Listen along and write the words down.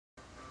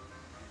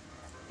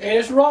Hey,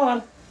 it's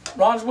Ron.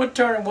 Ron's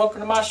Woodturning.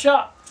 Welcome to my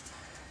shop.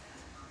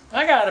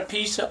 I got a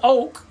piece of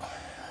oak.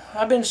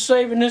 I've been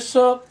saving this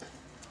up.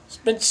 It's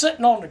been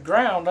sitting on the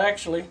ground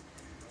actually,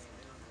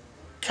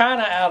 kind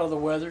of out of the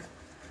weather.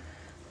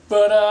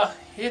 But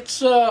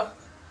it's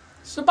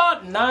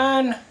about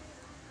 9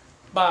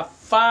 by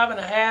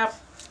 5.5,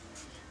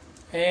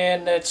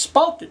 and it's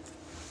spalted.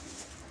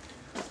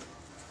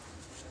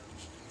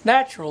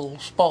 Natural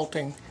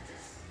spalting.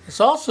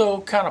 It's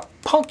also kind of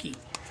punky.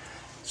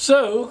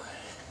 So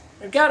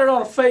I've got it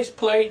on a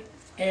faceplate,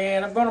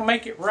 and I'm going to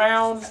make it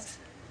round,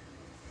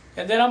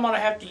 and then I'm going to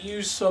have to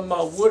use some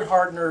wood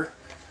hardener.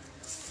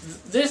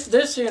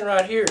 This end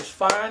right here is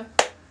fine,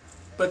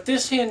 but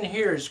this end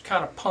here is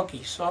kind of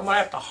punky, so I'm going to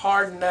have to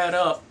harden that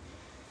up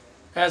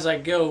as I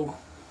go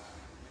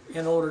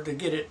in order to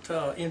get it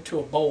into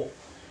a bowl.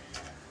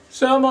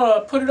 So I'm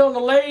going to put it on the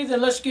lathe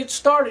and let's get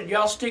started.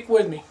 Y'all stick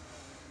with me.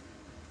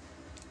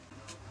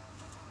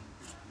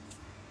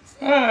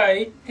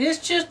 Alright, it's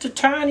just a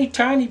tiny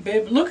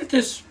bit. But look at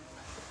this.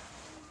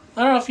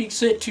 I don't know if you can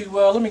see it too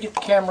well. Let me get the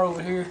camera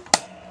over here.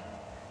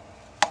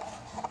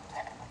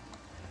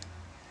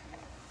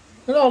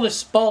 Look at all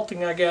this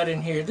spalting I got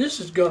in here. This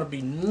is going to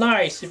be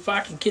nice if I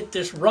can get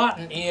this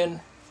rotten end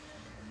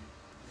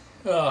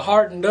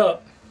hardened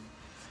up.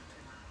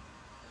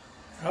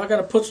 I got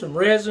to put some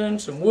resin,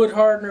 some wood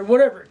hardener,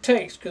 whatever it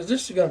takes, because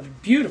this is going to be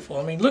beautiful.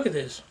 I mean, look at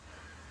this.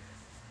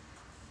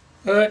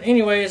 But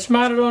anyway, it's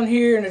mounted on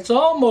here and it's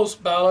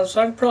almost balanced.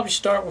 I can probably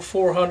start with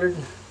 400.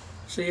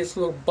 See, it's a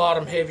little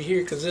bottom heavy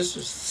here because this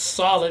is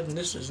solid and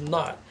this is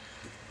not.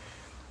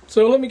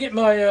 So let me get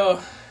my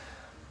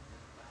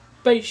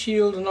base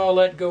shield and all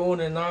that going,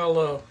 and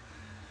I'll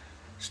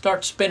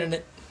start spinning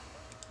it.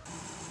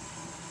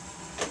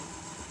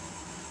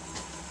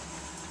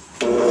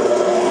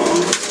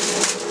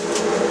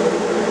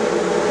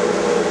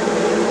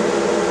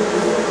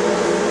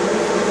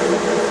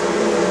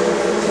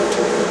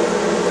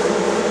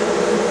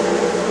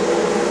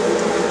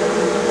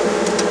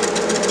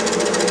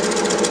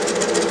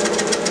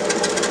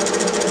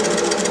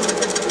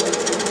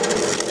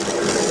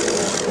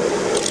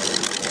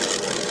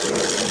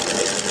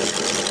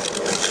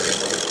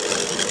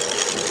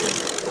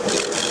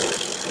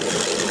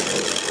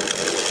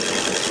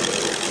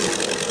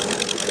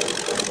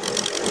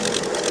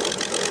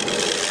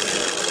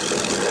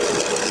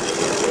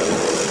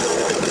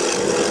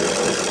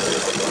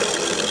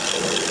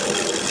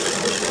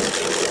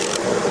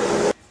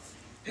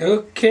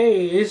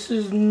 Okay, this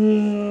is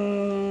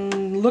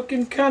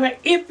looking kind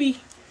of iffy.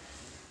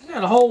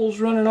 Got holes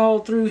running all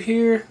through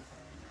here.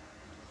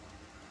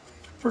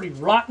 Pretty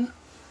rotten.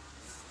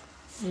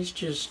 It's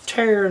just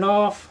tearing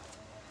off.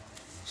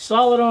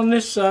 Solid on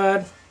this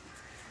side.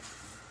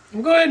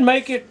 I'm going to go ahead and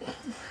make it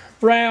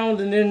round,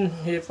 and then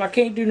if I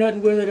can't do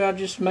nothing with it, I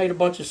just made a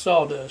bunch of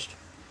sawdust.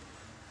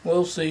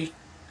 We'll see.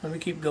 Let me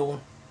keep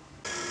going.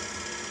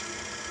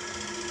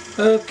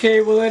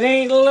 Okay, well, it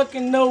ain't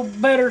looking no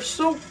better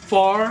so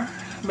far,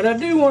 but I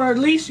do want to at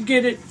least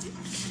get it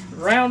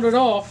rounded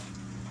off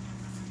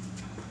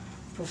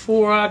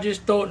before I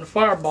just throw it in the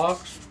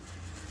firebox.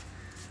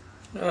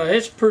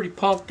 It's pretty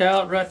punked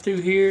out right through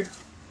here,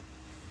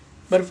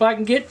 but if I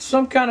can get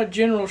some kind of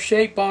general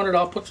shape on it,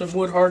 I'll put some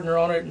wood hardener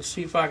on it and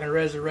see if I can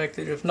resurrect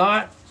it. If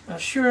not, I'm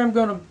sure I'm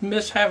going to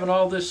miss having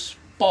all this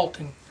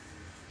spalting.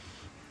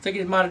 I think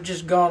it might have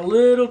just gone a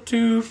little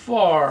too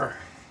far.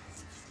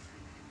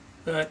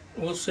 But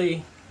we'll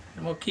see.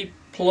 I'm going to keep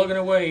plugging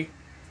away.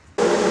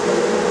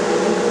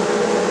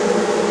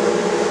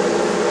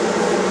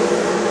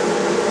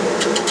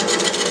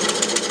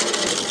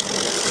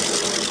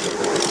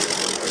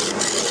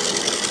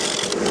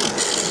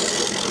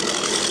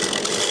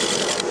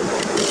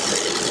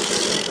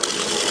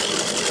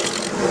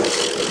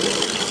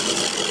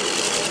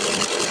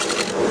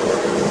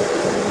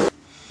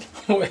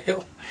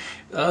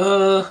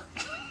 Well,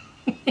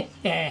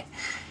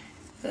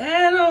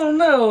 I don't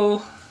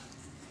know.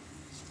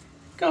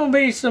 Gonna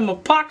be some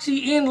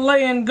epoxy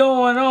inlaying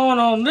going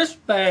on this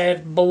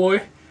bad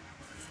boy.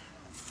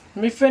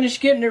 Let me finish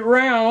getting it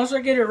round. Once I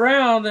get it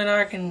round, then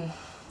I'm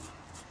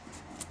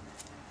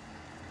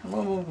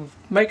gonna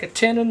make a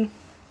tenon,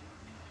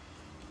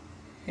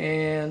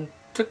 and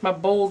took my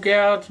bowl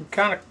gouge and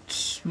kind of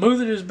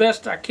smooth it as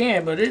best I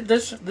can. But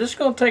this is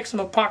gonna take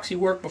some epoxy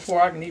work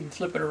before I can even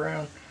flip it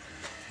around.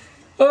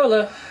 Well,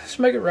 let's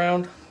make it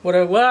round. What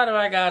do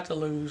I got to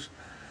lose?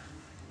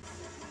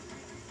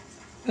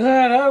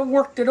 Alright, I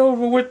worked it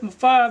over with my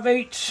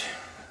 5/8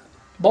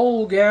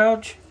 bowl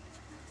gouge,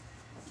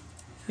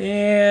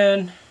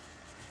 and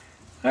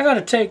I got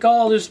to take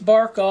all this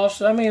bark off,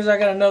 so that means I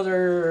got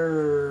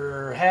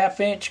another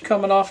 1/2 inch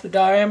coming off the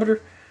diameter,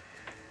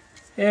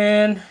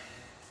 and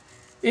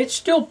it's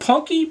still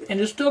punky and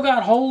it's still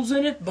got holes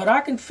in it, but I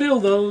can feel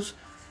those,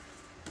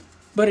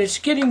 but it's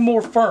getting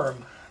more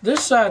firm.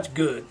 This side's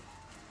good,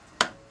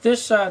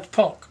 this side's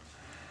punk,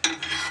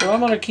 so I'm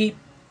going to keep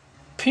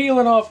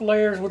peeling off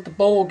layers with the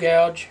bowl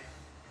gouge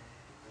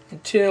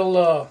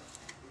until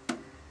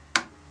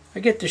I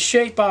get the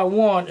shape I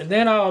want, and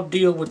then I'll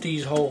deal with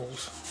these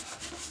holes.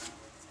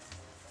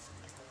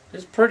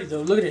 It's pretty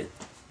though. Look at it.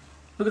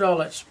 Look at all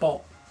that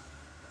spalt.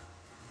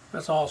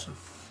 That's awesome.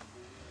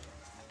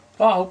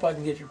 Well, I hope I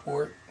can get it to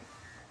work.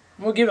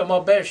 I'm gonna give it my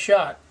best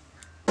shot.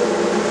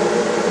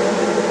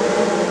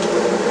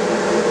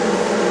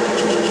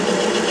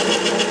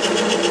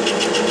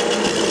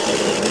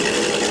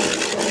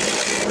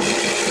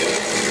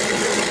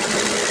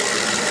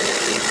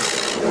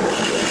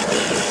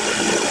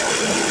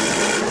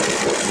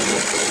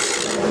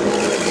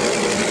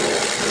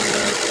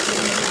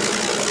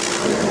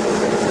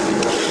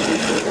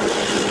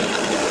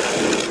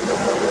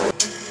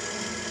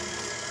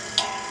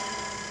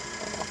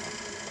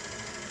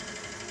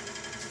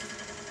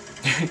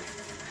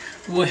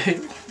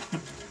 Wait.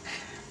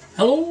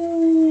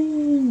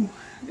 Hello.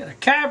 I got a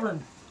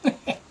cavern.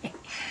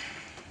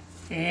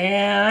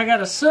 And I got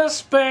a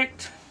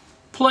suspect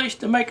place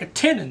to make a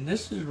tenon.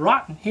 This is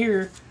rotten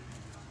here.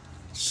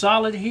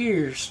 Solid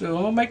here. So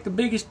I'm gonna make the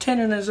biggest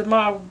tenon as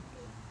my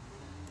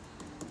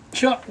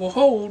chuck will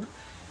hold.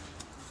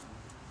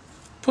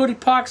 Put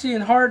epoxy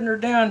and hardener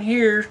down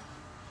here.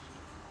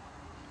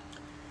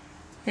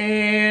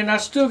 And I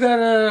still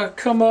gotta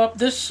come up.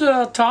 This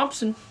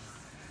Thompson,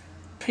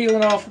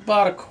 peeling off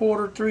about a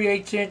 1/4,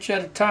 3/8 inch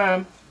at a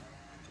time.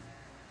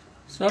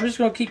 So I'm just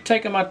going to keep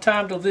taking my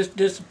time till this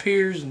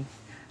disappears. And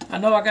I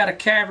know I got a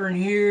cavern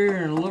here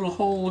and a little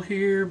hole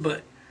here,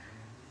 but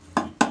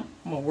I'm going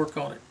to work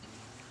on it.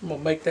 I'm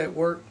going to make that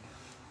work.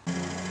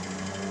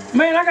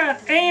 Man, I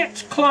got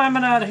ants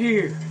climbing out of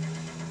here.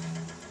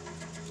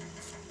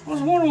 I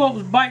was wondering what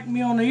was biting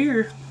me on the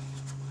ear.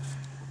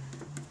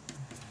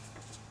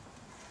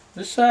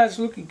 This side's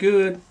looking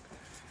good.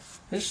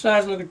 This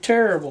side's looking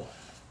terrible.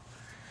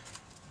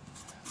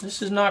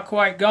 This is not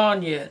quite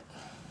gone yet.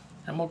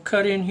 I'm going to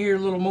cut in here a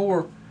little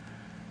more.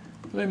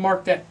 Let me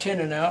mark that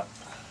tenon out.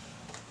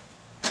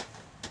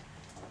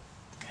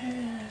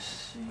 Let's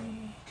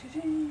see.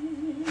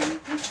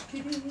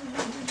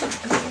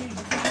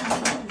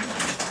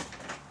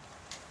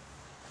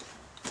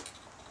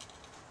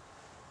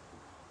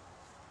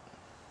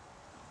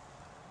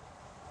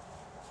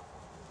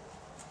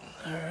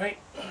 All right.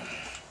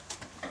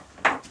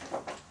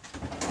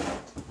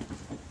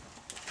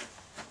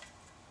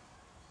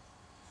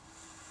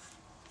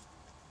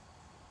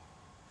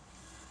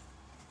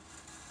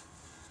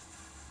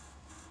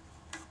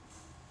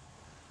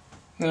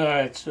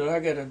 Alright, so I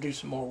gotta do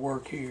some more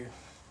work here.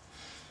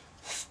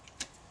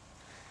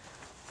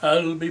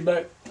 I'll be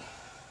back.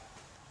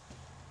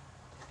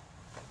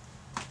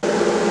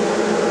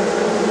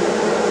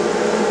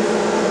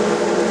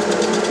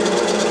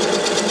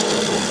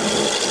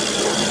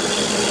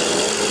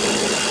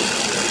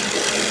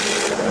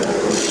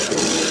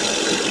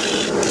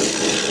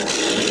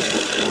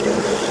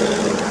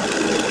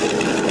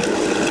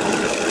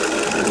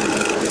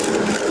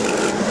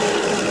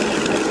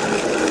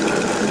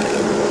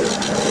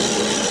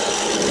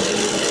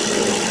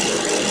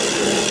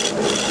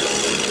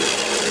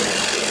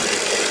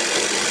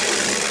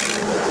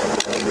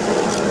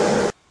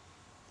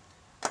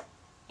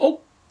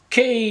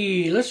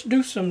 Okay, let's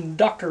do some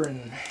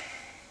doctoring.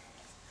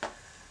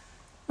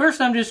 First,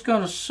 I'm just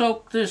going to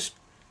soak this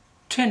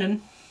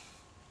tenon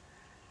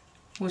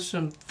with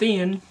some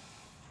thin,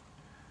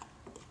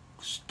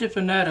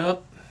 stiffen that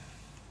up.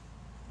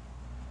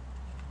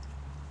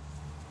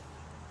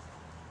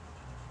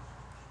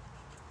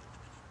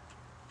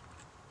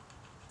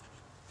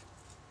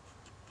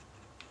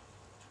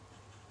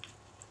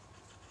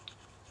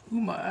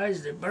 Ooh, my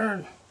eyes, they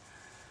burn.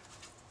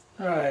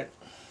 Alright.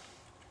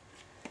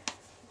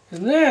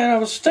 And then I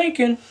was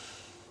thinking,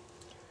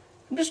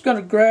 I'm just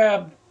going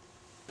to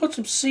put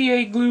some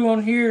CA glue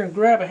on here and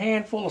grab a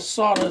handful of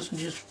sawdust and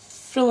just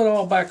fill it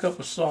all back up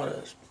with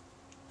sawdust.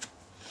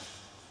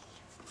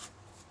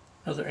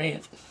 Another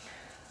ant.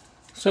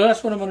 So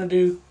that's what I'm going to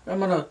do. I'm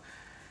going to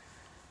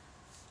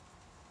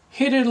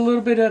hit it a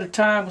little bit at a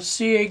time with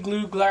CA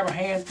glue, grab a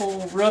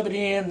handful, rub it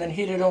in, then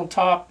hit it on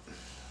top.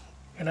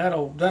 And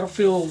that'll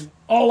fill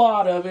all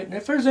out of it. And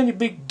if there's any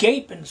big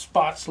gaping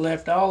spots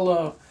left,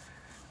 I'll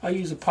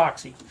use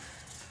epoxy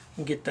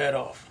and get that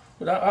off.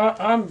 But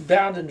I'm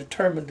bound and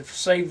determined to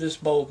save this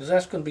bowl because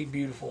that's going to be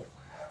beautiful.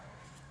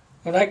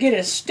 When I get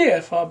it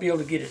stiff, I'll be able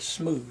to get it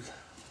smooth.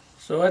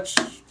 So that's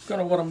kind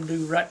of what I'm going to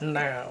do right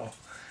now.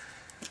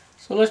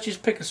 So let's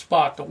just pick a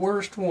spot, the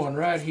worst one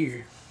right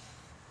here.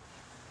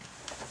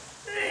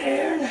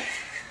 And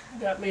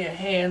got me a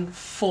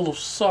handful of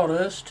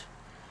sawdust.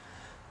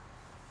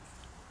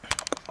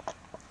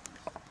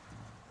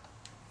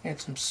 And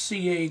some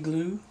CA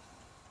glue.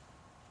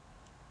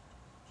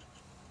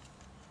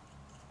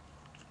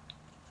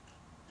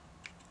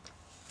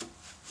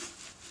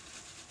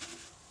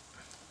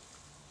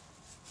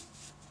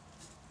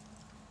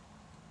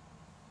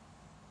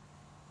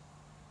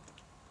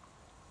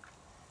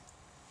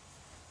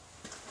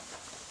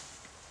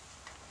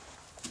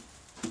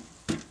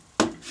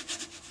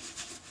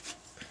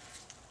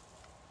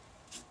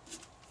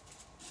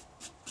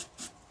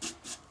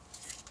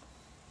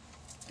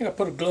 I think I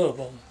put a glove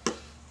on.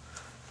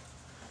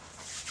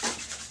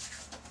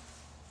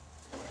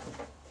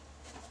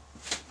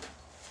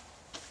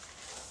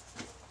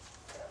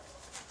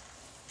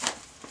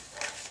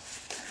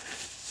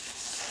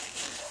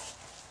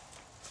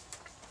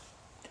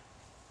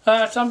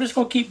 So I'm just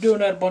going to keep doing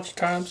that a bunch of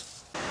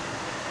times.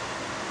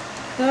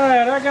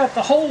 Alright, I got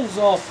the holes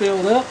all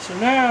filled up, so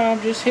now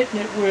I'm just hitting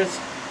it with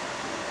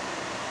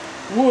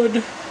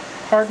wood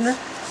hardener.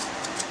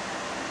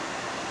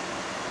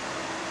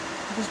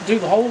 Just do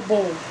the whole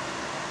bowl.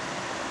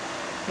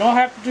 And I'll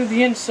have to do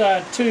the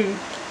inside too.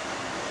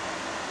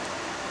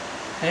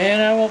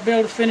 And I won't be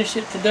able to finish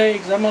it today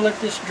because I'm going to let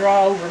this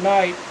dry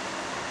overnight.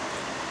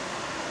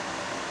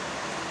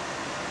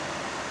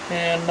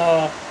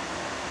 And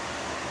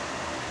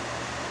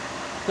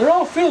they're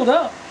all filled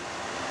up.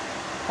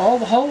 All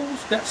the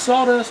holes got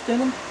sawdust in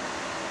them.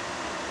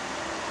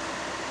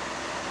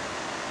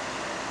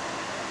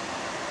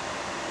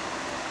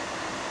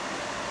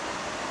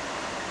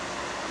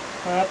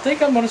 I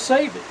think I'm going to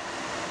save it.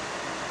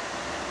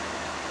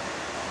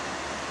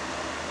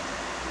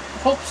 I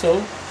hope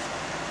so.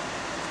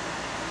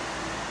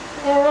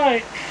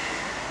 Alright.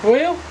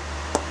 Well,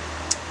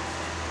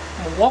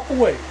 I'm going to walk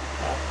away.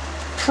 I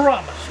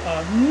promise.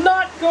 I'm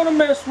not going to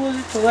mess with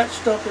it till that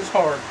stuff is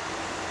hard.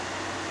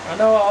 I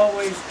know I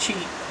always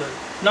cheat, but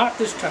not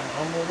this time.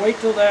 I'm going to wait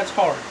till that's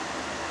hard.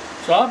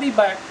 So I'll be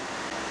back.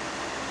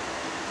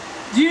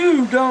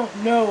 You don't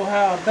know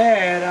how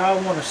bad I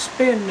want to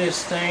spin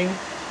this thing.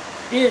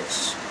 It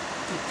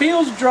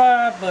feels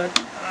dry, but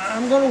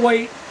I'm going to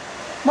wait.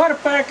 Matter of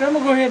fact, I'm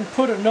going to go ahead and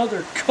put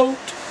another coat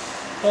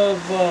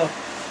of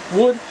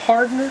wood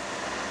hardener.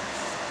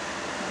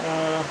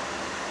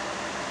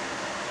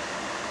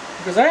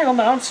 Because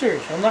I'm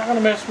serious. I'm not going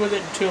to mess with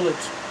it until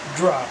it's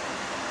dry.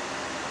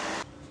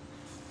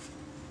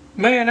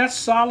 Man, that's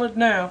solid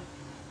now.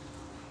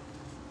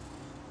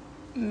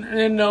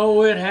 And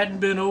no, it hadn't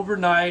been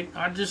overnight.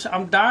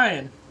 I'm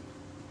dying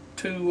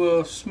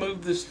to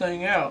smooth this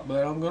thing out,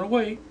 but I'm going to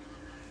wait.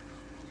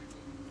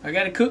 I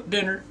got to cook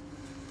dinner.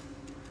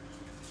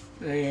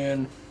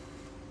 And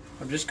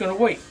I'm just going to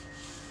wait.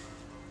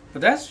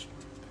 But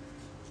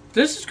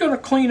this is going to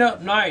clean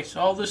up nice.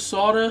 All this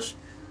sawdust,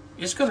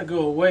 it's going to go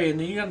away, and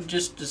then you're going to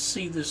just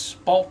see this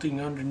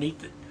spalting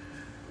underneath it.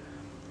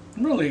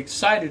 I'm really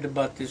excited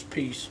about this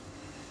piece.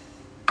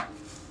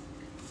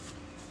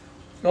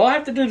 So I'll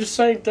have to do the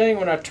same thing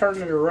when I turn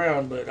it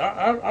around, but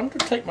I'm going to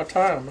take my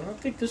time. I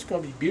think this is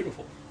going to be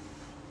beautiful.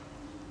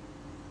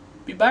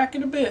 Be back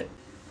in a bit.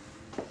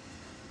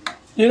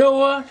 You know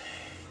what?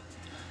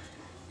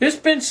 It's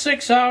been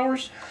 6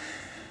 hours.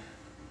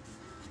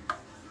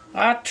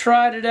 I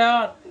tried it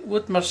out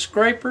with my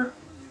scraper,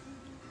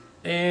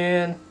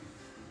 and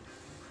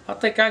I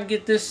think I can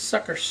get this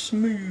sucker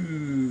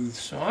smooth.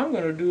 So I'm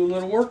going to do a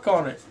little work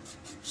on it.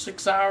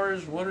 6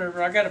 hours,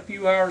 whatever. I got a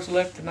few hours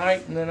left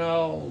tonight, and then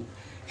I'll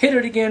hit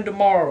it again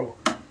tomorrow.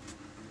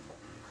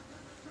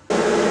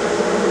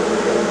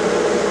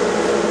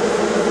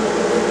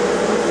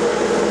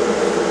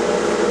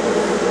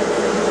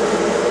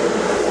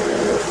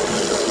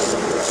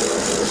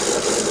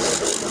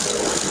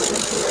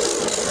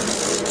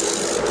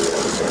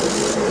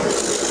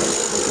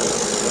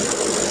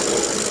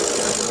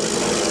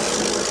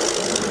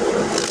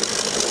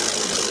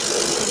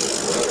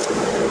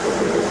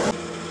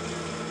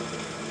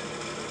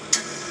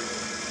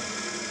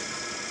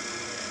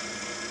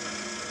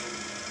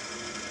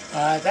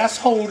 That's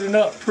holding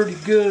up pretty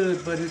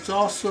good, but it's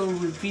also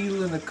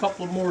revealing a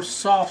couple more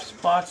soft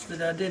spots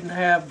that I didn't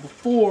have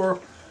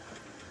before.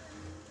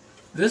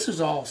 This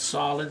is all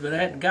solid, but I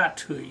hadn't got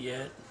to it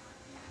yet.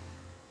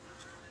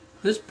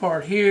 This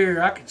part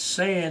here, I can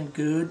sand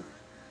good.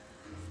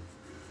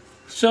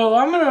 So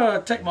I'm going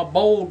to take my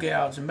bowl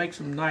gouge and make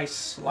some nice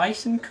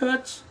slicing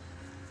cuts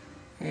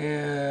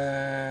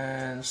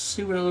and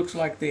see what it looks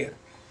like then.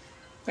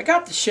 I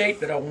got the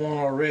shape that I want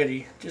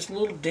already, just a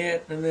little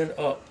dent and then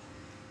up.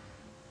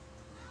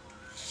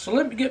 So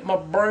let me get my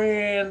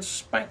brand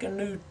spanking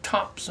new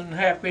Thompson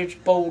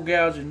half-inch bowl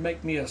gouge and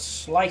make me a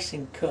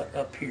slicing cut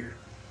up here.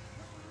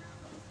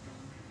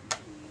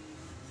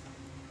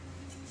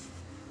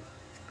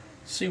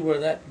 See where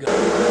that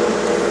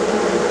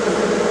goes.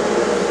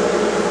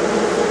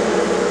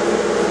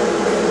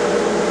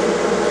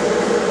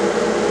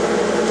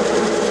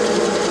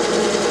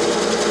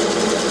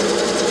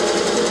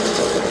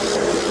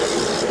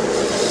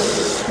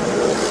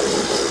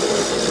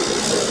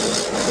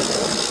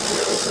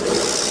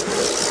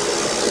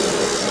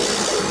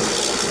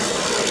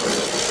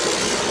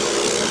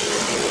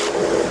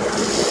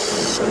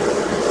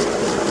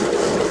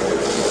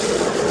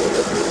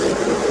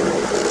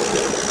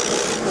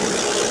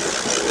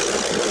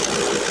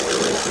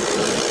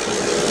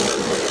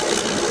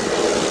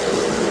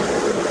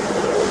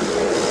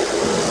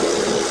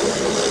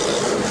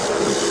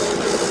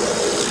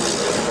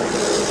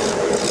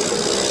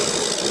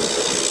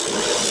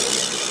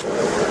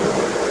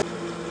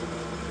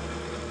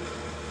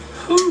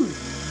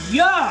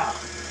 Yeah!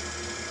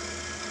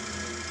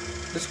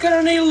 It's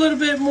gonna need a little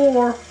bit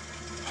more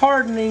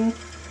hardening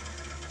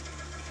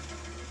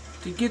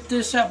to get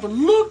this out, but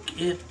look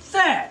at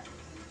that!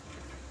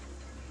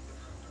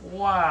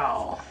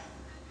 Wow.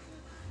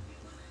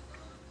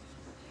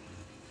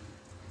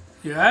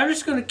 Yeah, I'm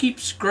just gonna keep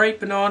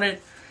scraping on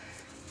it.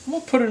 I'm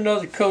going to put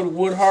another coat of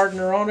wood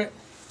hardener on it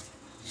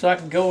so I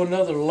can go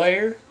another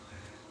layer,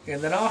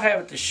 and then I'll have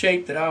it the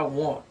shape that I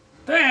want.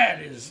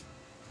 That is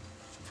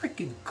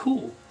freaking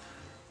cool.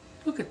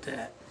 Look at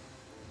that.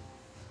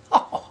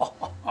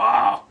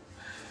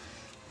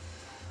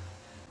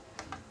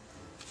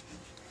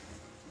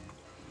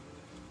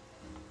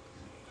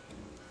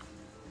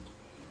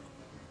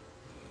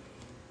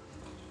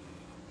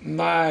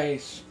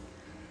 Nice.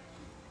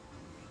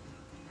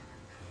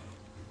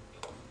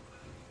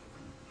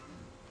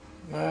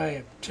 I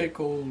am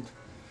tickled.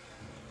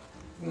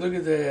 Look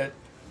at that.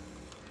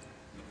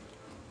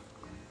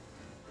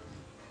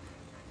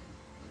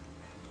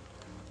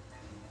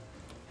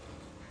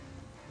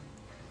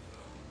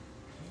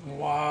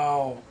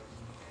 Wow.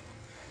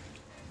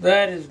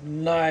 That is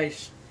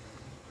nice.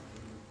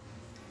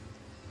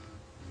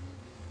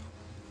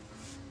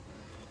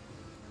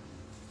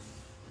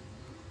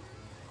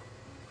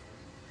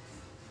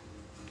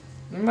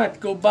 I might have to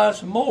go buy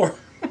some more.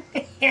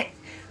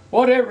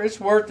 Whatever, it's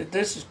worth it.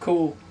 This is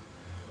cool.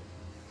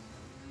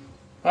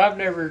 I've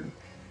never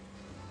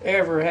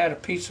ever had a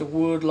piece of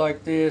wood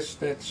like this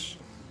that's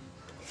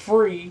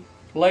free,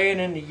 laying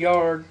in the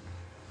yard.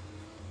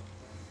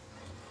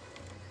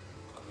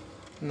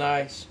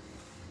 Nice.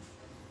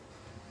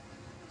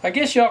 I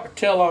guess y'all can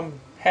tell I'm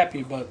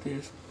happy about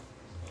this.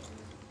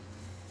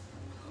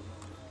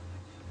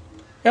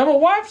 Now my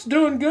wife's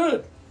doing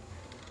good.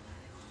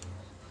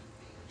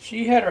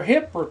 She had her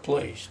hip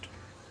replaced.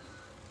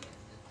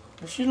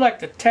 She's like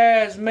the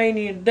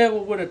Tasmanian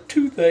devil with a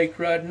toothache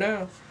right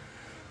now.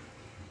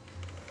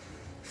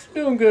 She's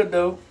doing good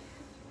though.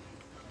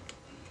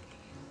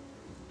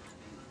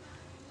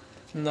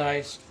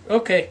 Nice.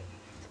 Okay.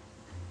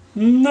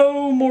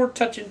 No more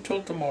touching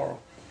till tomorrow.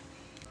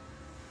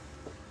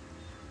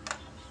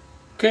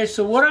 Okay,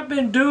 so what I've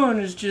been doing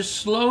is just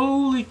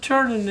slowly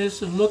turning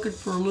this and looking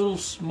for little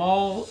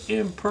small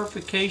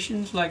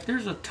imperfections. Like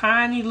there's a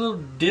tiny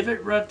little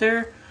divot right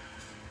there.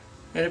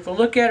 And if I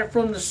look at it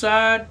from the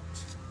side,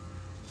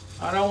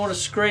 I don't want to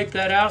scrape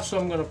that out, so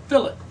I'm going to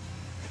fill it.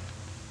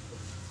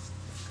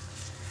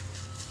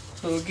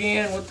 So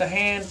again, with the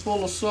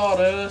handful of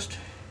sawdust,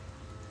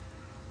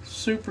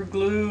 super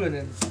glue, and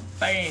then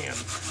bam.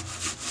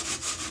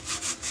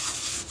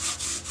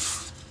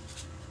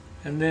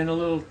 And then a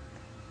little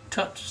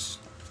touch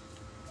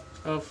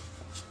of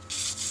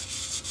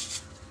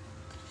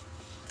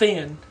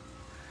thin.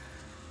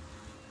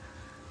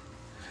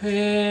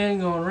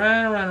 And going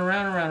round, around,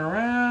 around, around,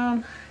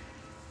 around.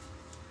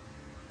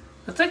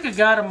 I think I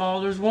got them all.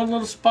 There's one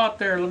little spot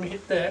there. Let me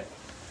hit that.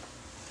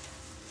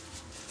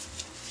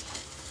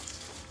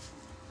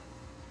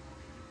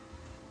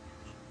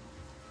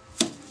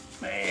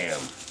 Bam.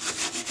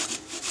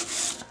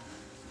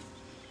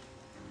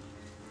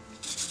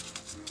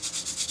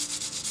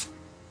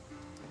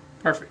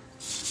 Perfect.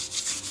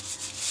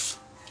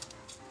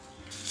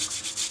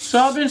 So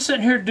I've been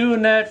sitting here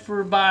doing that for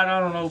about, I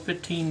don't know,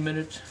 15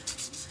 minutes.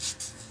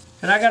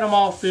 And I got them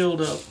all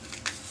filled up.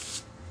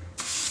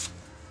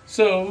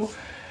 So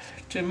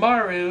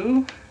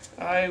tomorrow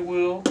I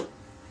will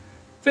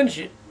finish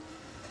it.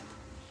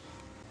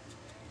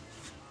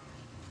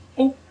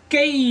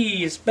 Okay,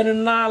 it's been a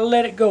night.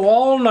 Let it go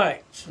all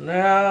night. So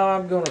now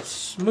I'm going to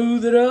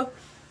smooth it up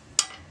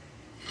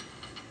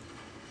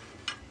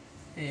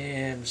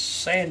and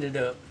sand it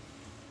up.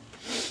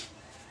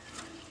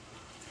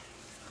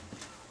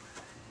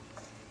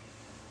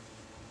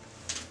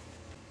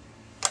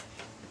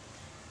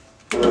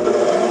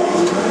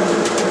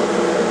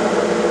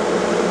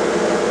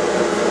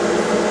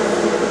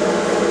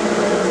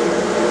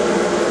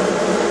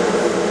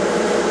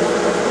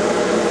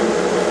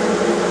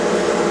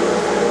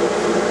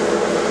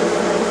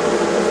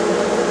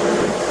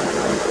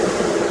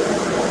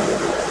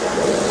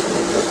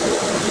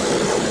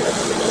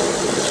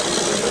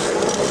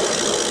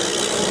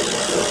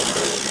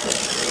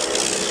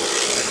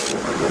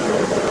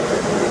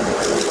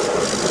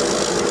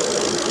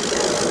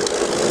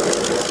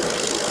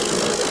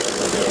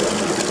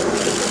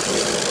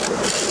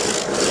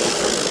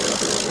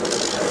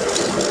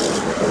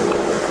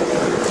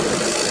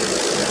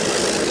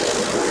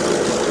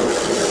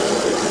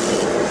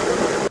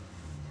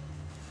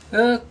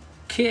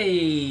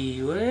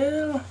 Okay,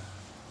 well,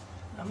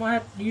 I might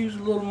have to use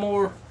a little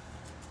more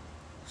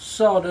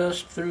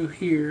sawdust through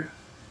here,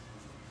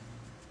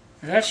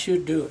 and that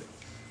should do it.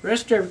 The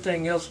rest of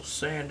everything else will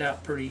sand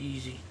out pretty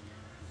easy.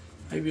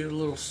 Maybe a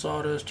little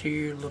sawdust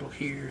here, a little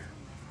here.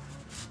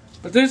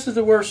 But this is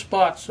the worst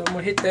spot, so I'm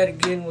going to hit that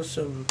again with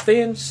some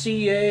thin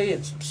CA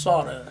and some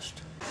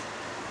sawdust.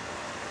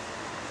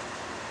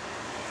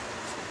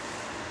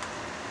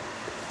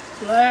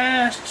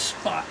 Last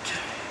spot.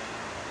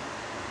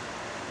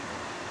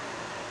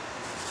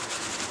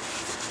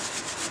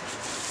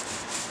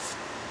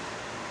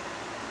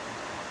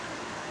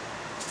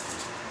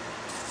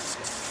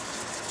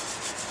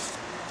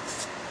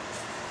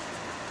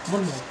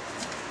 One more.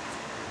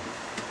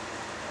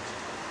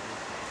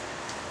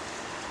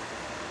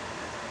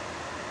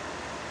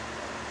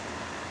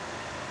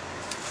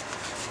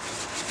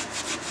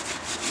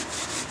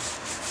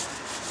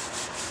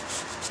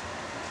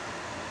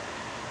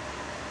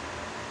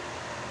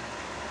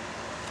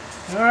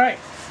 Alright,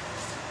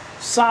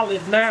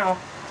 solid now.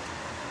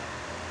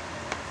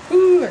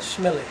 Ooh, that's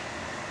smelly.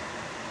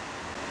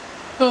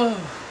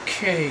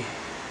 Okay.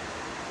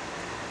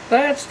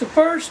 That's the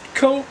first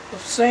coat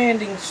of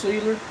sanding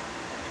sealer.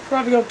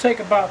 Probably going to take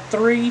about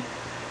 3.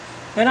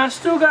 And I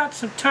still got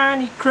some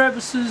tiny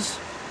crevices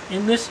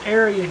in this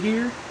area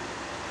here.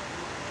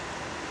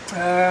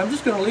 I'm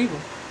just going to leave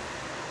them.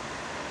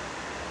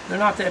 They're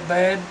not that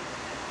bad.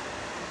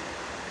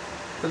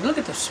 But look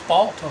at the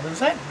spalt on it. Is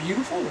that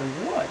beautiful or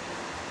what?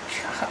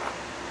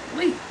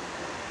 Golly.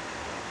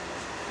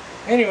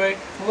 Anyway,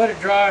 we'll let it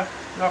dry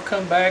and I'll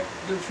come back,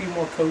 do a few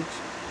more coats.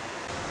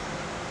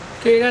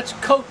 Okay, that's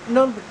coat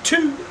number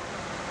 2.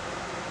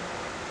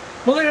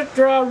 We'll let it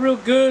dry real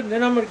good and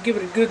then I'm going to give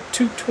it a good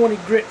 220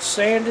 grit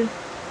sanding.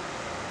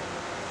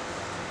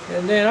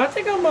 And then I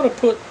think I'm going to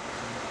put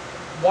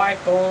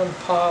wipe on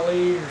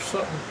poly or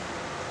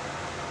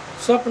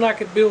something I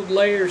could build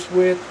layers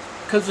with,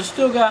 because I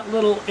still got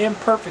little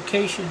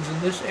imperfections in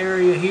this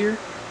area here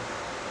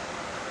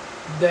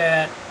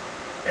that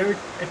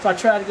if I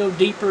try to go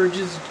deeper,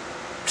 just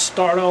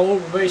start all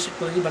over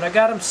basically. But I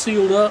got them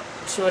sealed up,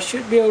 so I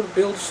should be able to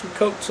build some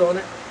coats on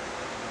it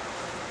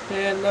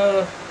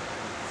and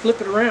flip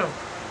it around.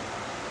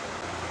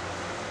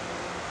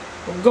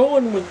 I'm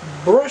going with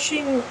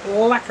brushing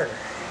lacquer,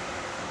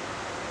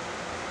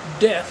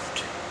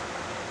 Deft,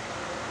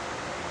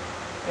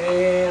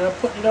 and I'm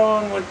putting it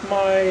on with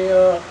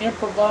my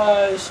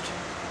improvised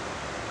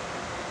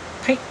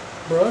paint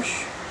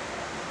brush.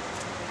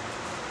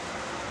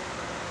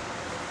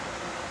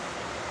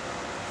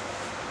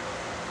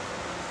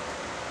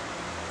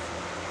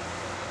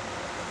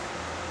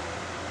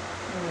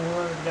 And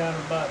run it down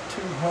about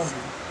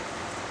 200.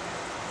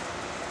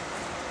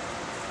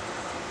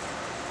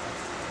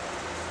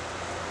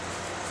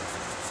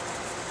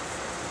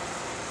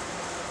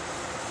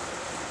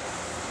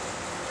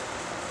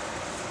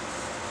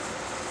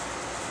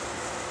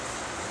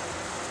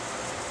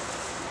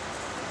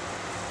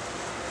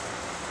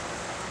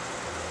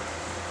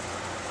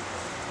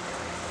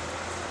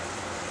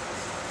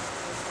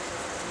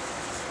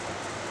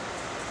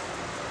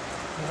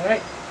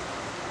 Alright,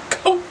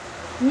 coat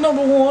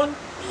number 1,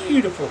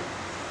 beautiful.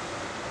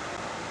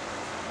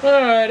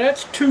 Alright,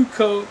 that's 2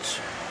 coats.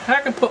 I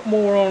can put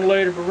more on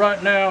later, but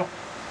right now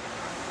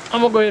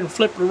I'm going to go ahead and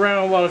flip it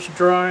around while it's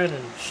drying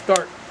and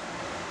start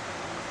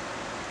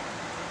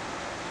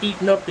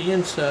eating up the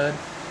inside.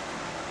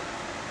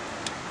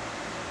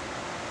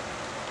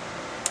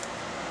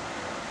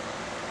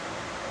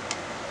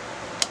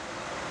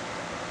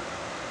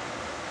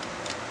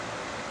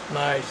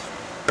 Nice.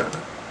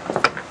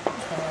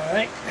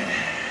 Alright.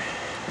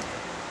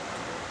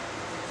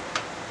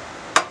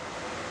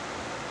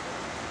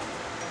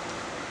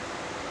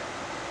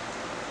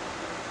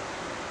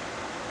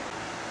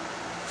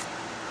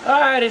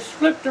 Alright, it's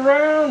flipped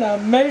around. I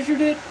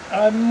measured it,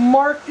 I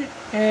marked it,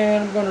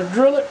 and I'm going to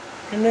drill it,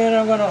 and then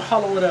I'm going to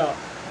hollow it out.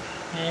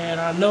 And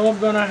I know I'm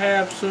going to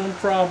have some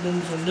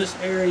problems in this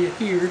area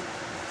here,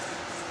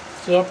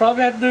 so I'll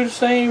probably have to do the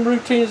same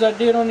routine as I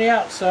did on the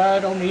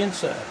outside on the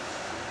inside.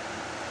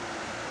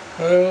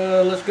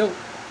 Let's go.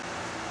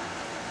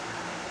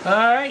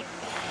 Alright,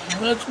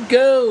 let's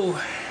go.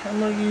 I'm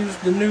going to use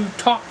the new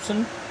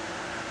Thompson,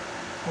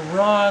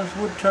 Ron's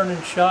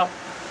Woodturning shop.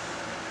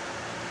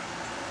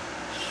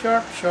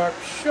 Sharp, sharp,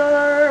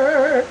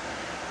 sharp.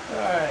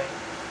 Alright.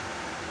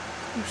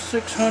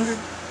 600.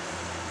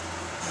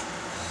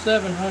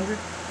 700.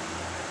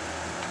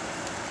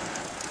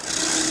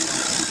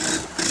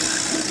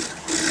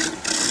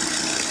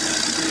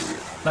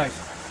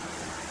 Nice.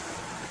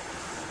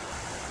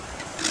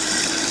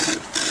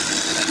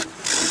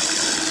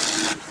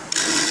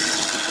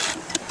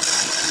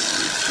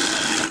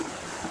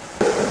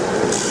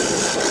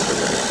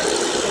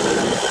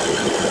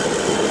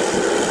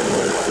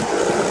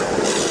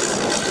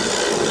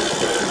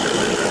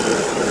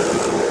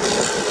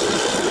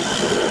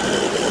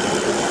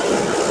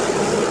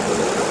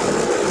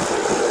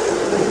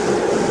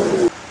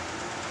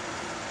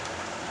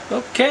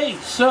 Okay,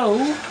 so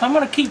I'm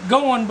going to keep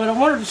going, but I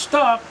wanted to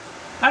stop.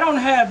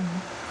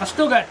 I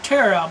still got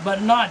tear out,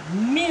 but not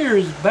near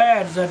as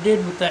bad as I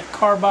did with that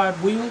carbide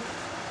wheel.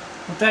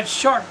 With that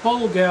sharp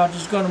bowl gouge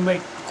is going to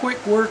make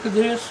quick work of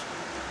this.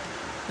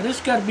 And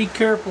it's got to be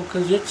careful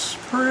because it's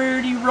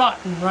pretty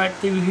rotten right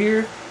through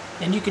here.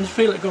 And you can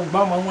feel it going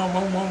bum bum bum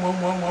bum bum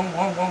bum bum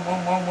bum bum bum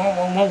bum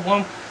bum bum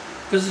bum,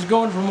 because it's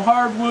going from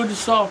hardwood to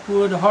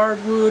softwood to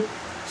hardwood,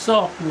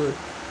 softwood.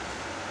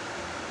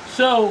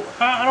 So,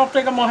 I don't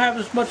think I'm going to have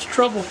as much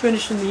trouble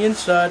finishing the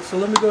inside, so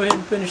let me go ahead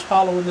and finish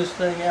hollowing this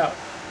thing out.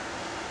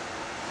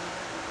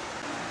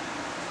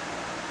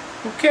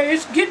 Okay,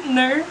 it's getting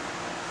there.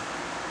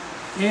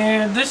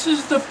 And this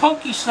is the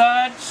punky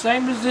side,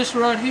 same as this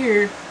right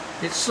here.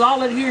 It's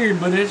solid here,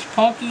 but it's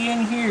punky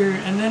in here,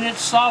 and then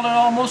it's solid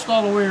almost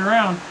all the way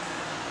around.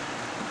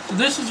 So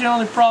this is the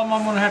only problem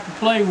I'm going to have to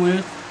play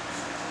with.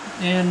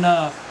 And,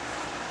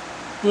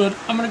 but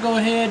I'm going to go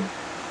ahead,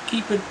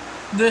 keep it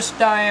this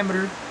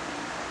diameter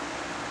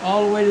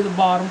all the way to the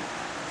bottom.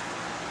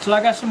 So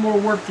I got some more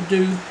work to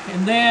do,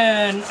 and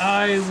then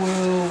I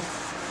will,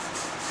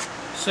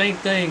 same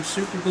thing,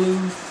 super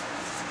glue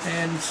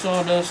and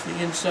sawdust the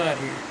inside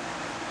here.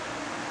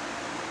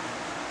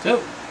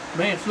 So,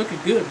 man, it's looking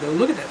good though.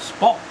 Look at that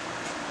spalt.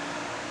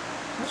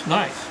 That's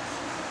nice.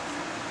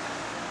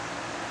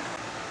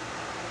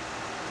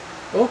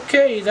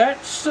 Okay,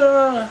 that's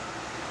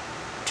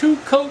 2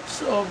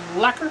 coats of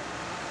lacquer,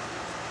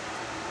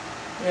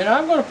 and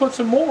I'm going to put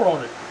some more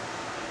on it.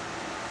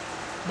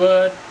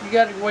 But you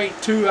got to wait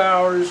 2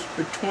 hours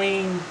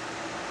between,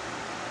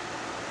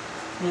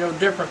 you know,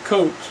 different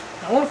coats.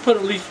 I want to put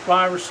at least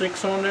 5 or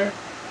 6 on there,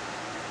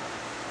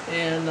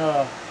 and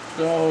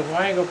so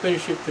I ain't gonna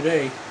finish it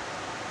today.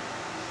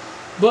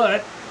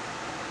 But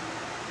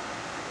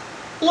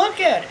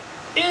look at it.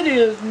 It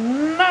is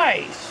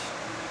nice.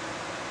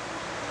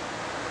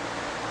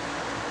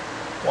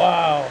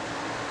 Wow.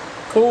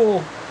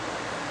 Cool.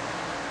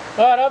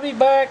 Alright, I'll be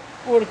back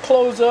with a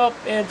close up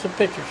and some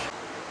pictures.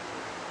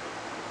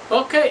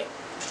 Okay.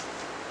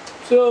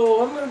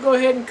 So I'm going to go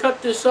ahead and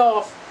cut this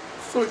off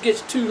before it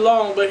gets too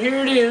long. But here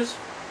it is.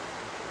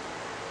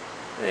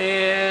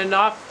 And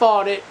I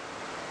fought it.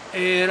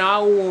 And I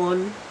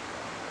won.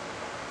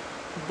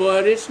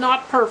 But it's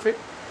not perfect.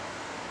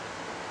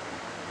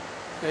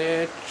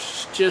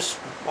 It's just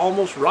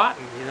almost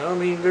rotten, you know. I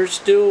mean, there's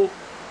still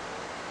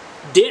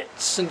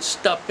dents and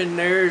stuff in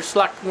there. It's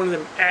like one of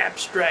them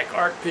abstract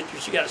art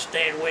pictures. You got to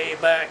stand way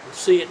back and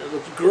see it, and it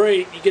looks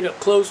great. You get up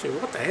close and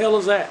what the hell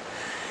is that?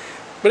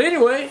 But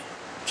anyway,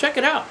 check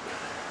it out.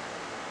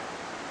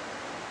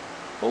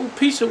 Old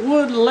piece of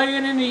wood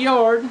laying in the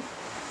yard,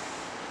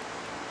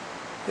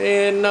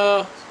 and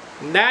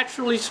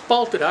naturally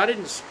spalted. I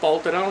didn't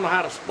spalt it. I don't know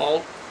how to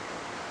spalt,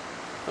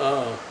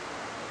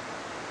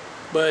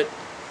 but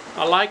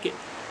I like it.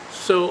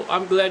 So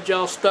I'm glad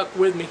y'all stuck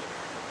with me.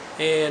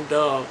 And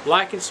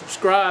like and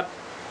subscribe,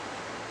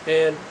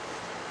 and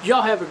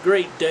y'all have a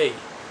great day.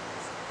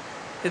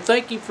 And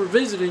thank you for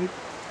visiting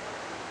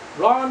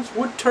Ron's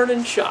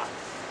Woodturning Shop.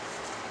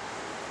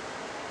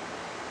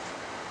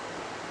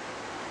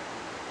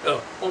 Oh,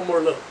 one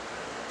more look.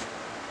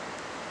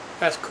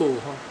 That's cool,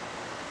 huh?